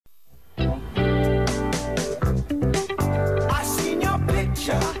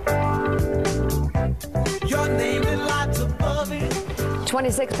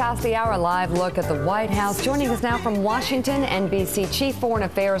26 past the hour, live look at the White House. Joining us now from Washington, NBC Chief Foreign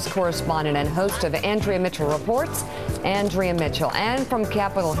Affairs Correspondent and host of Andrea Mitchell Reports, Andrea Mitchell. And from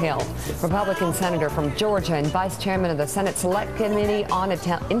Capitol Hill, Republican Senator from Georgia and Vice Chairman of the Senate Select Committee on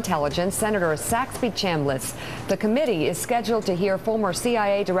Intelligence, Senator Saxby Chambliss. The committee is scheduled to hear former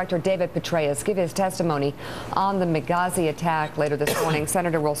CIA Director David Petraeus give his testimony on the Benghazi attack later this morning.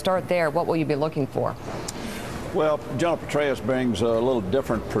 Senator, we'll start there. What will you be looking for? Well, General Petraeus brings a little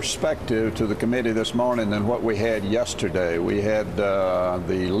different perspective to the committee this morning than what we had yesterday. We had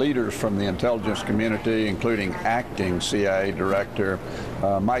the leaders from the intelligence community, including acting CIA Director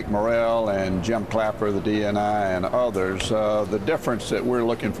Mike Morrell and Jim Clapper, the DNI, and others. The difference that we're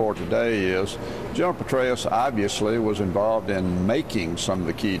looking for today is General Petraeus obviously was involved in making some of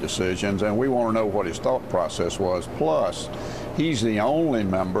the key decisions, and we want to know what his thought process was. Plus, he's the only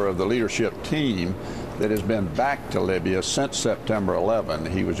member of the leadership team that has been back to Libya since September 11.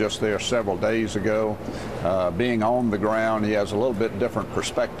 He was just there several days ago. Being on the ground, he has a little bit different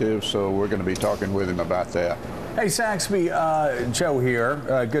perspective, so we're going to be talking with him about that. Hey, Saxby, Joe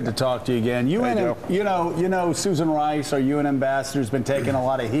here. Good to talk to you again. You know, Susan Rice, our UN ambassador, has been taking a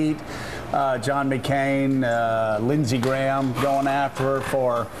lot of heat. John McCain, Lindsey Graham going after her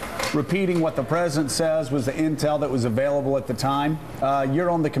for repeating what the president says was the intel that was available at the time.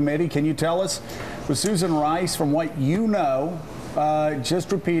 You're on the committee. Can you tell us, was Susan Rice, from what you know,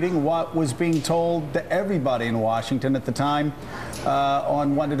 just repeating what was being told to everybody in Washington at the time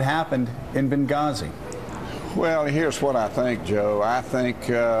on what had happened in Benghazi? Well, here's what I think, Joe. I think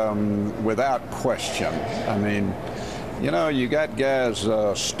without question, I mean, you know, you got guys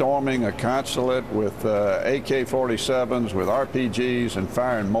storming a consulate with AK-47s, with RPGs and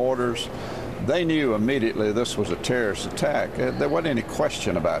firing mortars. They knew immediately this was a terrorist attack. There wasn't any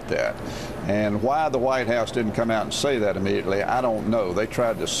question about that. And why the White House didn't come out and say that immediately, I don't know. They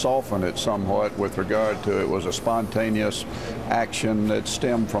tried to soften it somewhat with regard to it was a spontaneous action that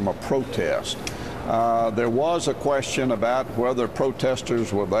stemmed from a protest. There was a question about whether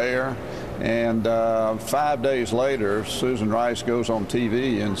protesters were there. And 5 days later, Susan Rice goes on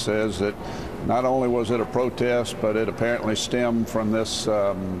TV and says that not only was it a protest, but it apparently stemmed from this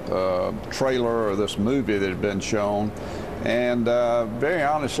trailer or this movie that had been shown. And very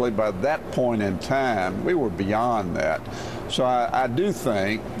honestly, by that point in time, we were beyond that. So I do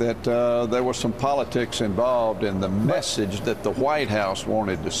think that there was some politics involved in the message that the White House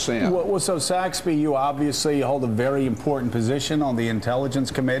wanted to send. Well, so Saxby, you obviously hold a very important position on the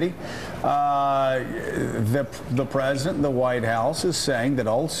Intelligence Committee. The President, the White House, is saying that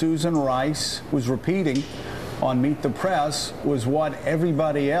all Susan Rice was repeating on Meet the Press was what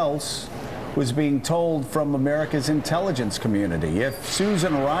everybody else was being told from America's intelligence community. If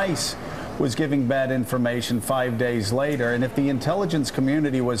Susan Rice was giving bad information 5 days later, and if the intelligence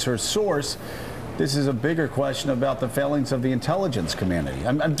community was her source, this is a bigger question about the failings of the intelligence community.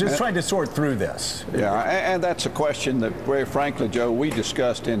 I'm just trying to sort through this. Yeah, and that's a question that, very frankly, Joe, we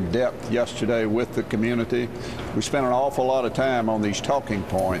discussed in depth yesterday with the community. We spent an awful lot of time on these talking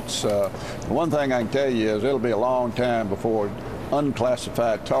points. One thing I can tell you is it'll be a long time before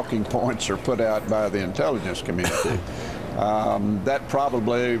unclassified talking points are put out by the intelligence community. That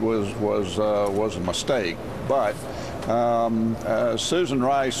probably was a mistake, but Susan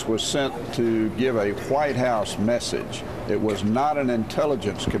Rice was sent to give a White House message. It was not an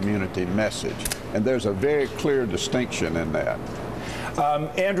intelligence community message, and there's a very clear distinction in that.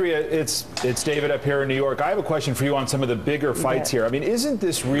 Andrea, it's David up here in New York. I have a question for you on some of the bigger fights here. I mean, isn't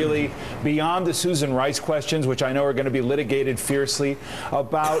this really beyond the Susan Rice questions, which I know are going to be litigated fiercely,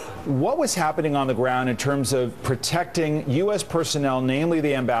 about what was happening on the ground in terms of protecting U.S. personnel, namely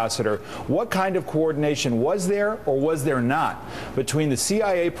the ambassador? What kind of coordination was there or was there not between the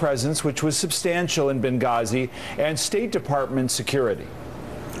CIA presence, which was substantial in Benghazi, and State Department security?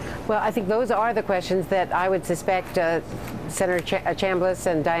 Well, I think those are the questions that I would suspect Senator Chambliss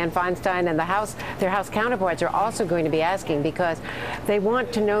and Dianne Feinstein and their House counterparts are also going to be asking, because they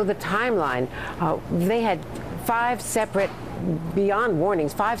want to know the timeline. They had 5 separate, beyond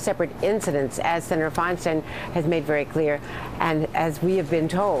warnings, 5 separate incidents, as Senator Feinstein has made very clear, and as we have been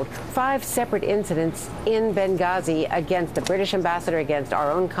told, 5 separate incidents in Benghazi against the British ambassador, against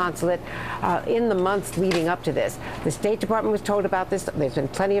our own consulate, in the months leading up to this. The State Department was told about this. There's been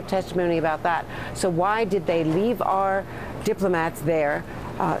plenty of testimony about that. So why did they leave our diplomats there,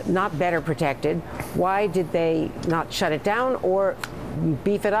 not better protected? Why did they not shut it down or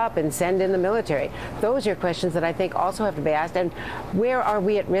beef it up and send in the military? Those are questions that I think also have to be asked. And where are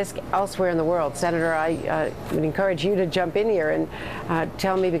we at risk elsewhere in the world? Senator, I would encourage you to jump in here and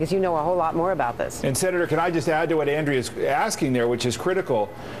tell me, because you know a whole lot more about this. And Senator, can I just add to what Andrea is asking there, which is critical?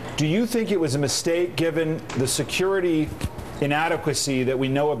 Do you think it was a mistake, given the security inadequacy that we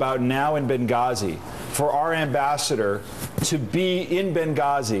know about now in Benghazi, for our ambassador to be in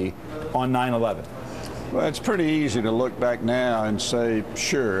Benghazi on 9/11? Well, it's pretty easy to look back now and say,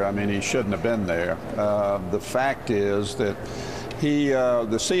 sure, I mean, he shouldn't have been there. The fact is that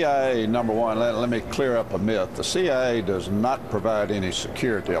the CIA, number one, let me clear up a myth. The CIA does not provide any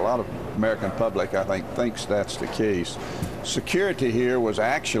security. A lot of American public, I think, thinks that's the case. Security here was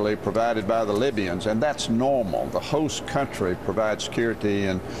actually provided by the Libyans, and that's normal. The host country provides security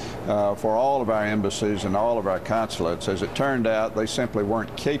for all of our embassies and all of our consulates. As it turned out, they simply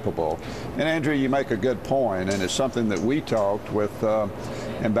weren't capable. And Andrew, you make a good point, and it's something that we talked with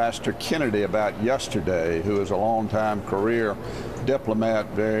Ambassador Kennedy about yesterday, who is a long-time career diplomat,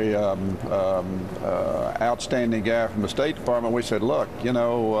 very outstanding guy from the State Department. We said, look, you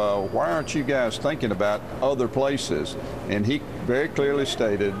know, why aren't you guys thinking about other places? And he very clearly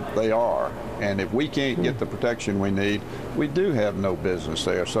stated they are. And if we can't get the protection we need, we do have no business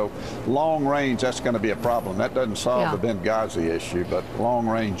there. So long range, that's going to be a problem. That doesn't solve the Benghazi issue, but long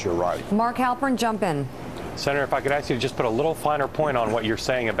range, you're right. Mark Halpern, jump in. Senator, if I could ask you to just put a little finer point on what you're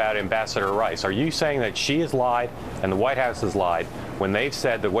saying about Ambassador Rice. Are you saying that she has lied and the White House has lied when they've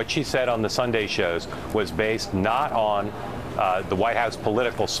said that what she said on the Sunday shows was based not on the White House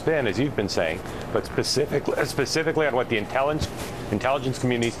political spin, as you've been saying, but specifically on what the intelligence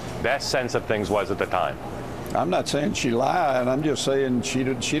community's best sense of things was at the time? I'm not saying she lied. I'm just saying she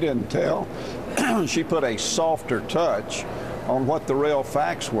didn't tell. She put a softer touch on what the real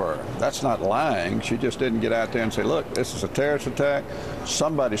facts were. That's not lying. She just didn't get out there and say, look, this is a terrorist attack.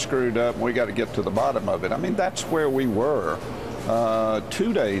 Somebody screwed up, and we got to get to the bottom of it. I mean, that's where we were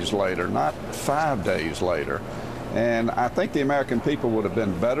 2 days later, not 5 days later. And I think the American people would have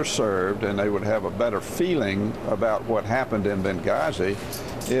been better served, and they would have a better feeling about what happened in Benghazi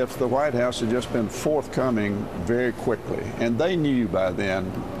if the White House had just been forthcoming very quickly. And they knew by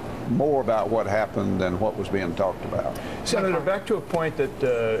then more about what happened than what was being talked about. Senator, back to a point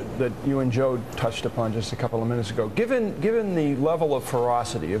that you and Joe touched upon just a couple of minutes ago. Given the level of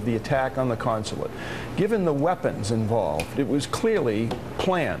ferocity of the attack on the consulate, given the weapons involved, it was clearly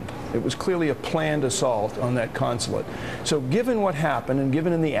planned. It was clearly a planned assault on that consulate. So given what happened, and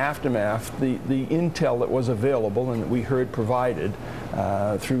given in the aftermath the intel that was available and that we heard provided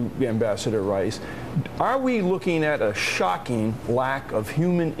through Ambassador Rice, are we looking at a shocking lack of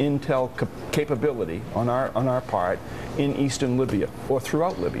human intel capability on our part in eastern Libya or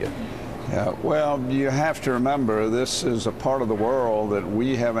throughout Libya? Yeah, well, you have to remember this is a part of the world that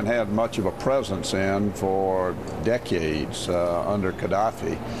we haven't had much of a presence in for decades under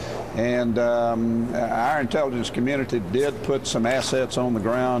Gaddafi. And our intelligence community did put some assets on the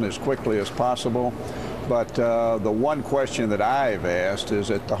ground as quickly as possible. But the one question that I've asked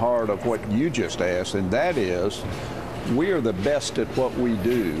is at the heart of what you just asked, and that is, we are the best at what we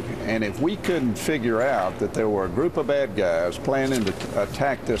do. And if we couldn't figure out that there were a group of bad guys planning to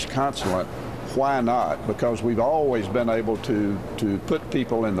attack this consulate, why not? Because we've always been able to put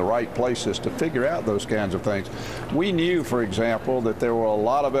people in the right places to figure out those kinds of things. We knew, for example, that there were a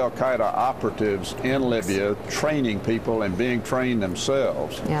lot of al-Qaeda operatives in Libya training people and being trained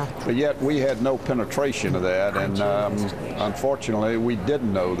themselves. Yeah. But yet we had no penetration of that, and unfortunately we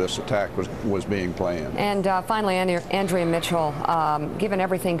didn't know this attack was being planned. And finally, Andrea Mitchell, given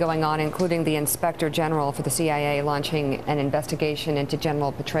everything going on, including the Inspector General for the CIA launching an investigation into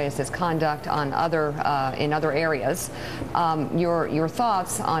General Petraeus's conduct on in other areas. Your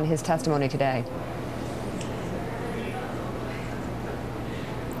thoughts on his testimony today?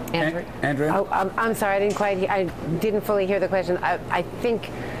 Andrea? Oh, I'm sorry, I didn't fully hear the question. I think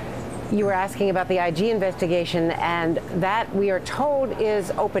you were asking about the IG investigation, and that we are told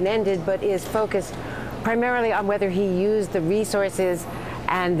is open-ended, but is focused primarily on whether he used the resources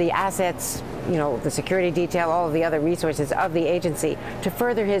and the assets, you know, the security detail, all of the other resources of the agency to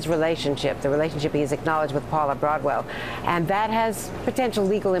further his relationship, the relationship he has acknowledged with Paula Broadwell. And that has potential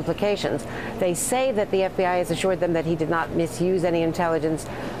legal implications. They say that the FBI has assured them that he did not misuse any intelligence.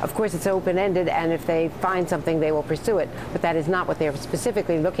 Of course, it's open-ended, and if they find something, they will pursue it. But that is not what they're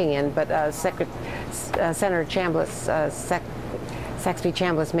specifically looking in. But Senator Chambliss, Saxby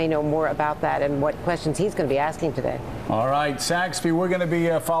Chambliss may know more about that and what questions he's going to be asking today. All right, Saxby, we're going to be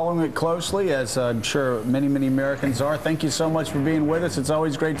following it closely, as I'm sure many, many Americans are. Thank you so much for being with us. It's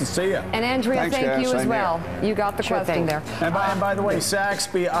always great to see you. And Andrea, Thanks, thank guys. you as Same well. here. You got the question there. And by the way,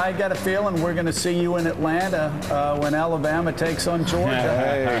 Saxby, I got a feeling we're going to see you in Atlanta when Alabama takes on Georgia.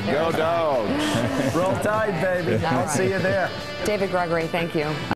 Hey, go Dogs. Roll Tide, baby. I'll see you there. David Gregory, thank you.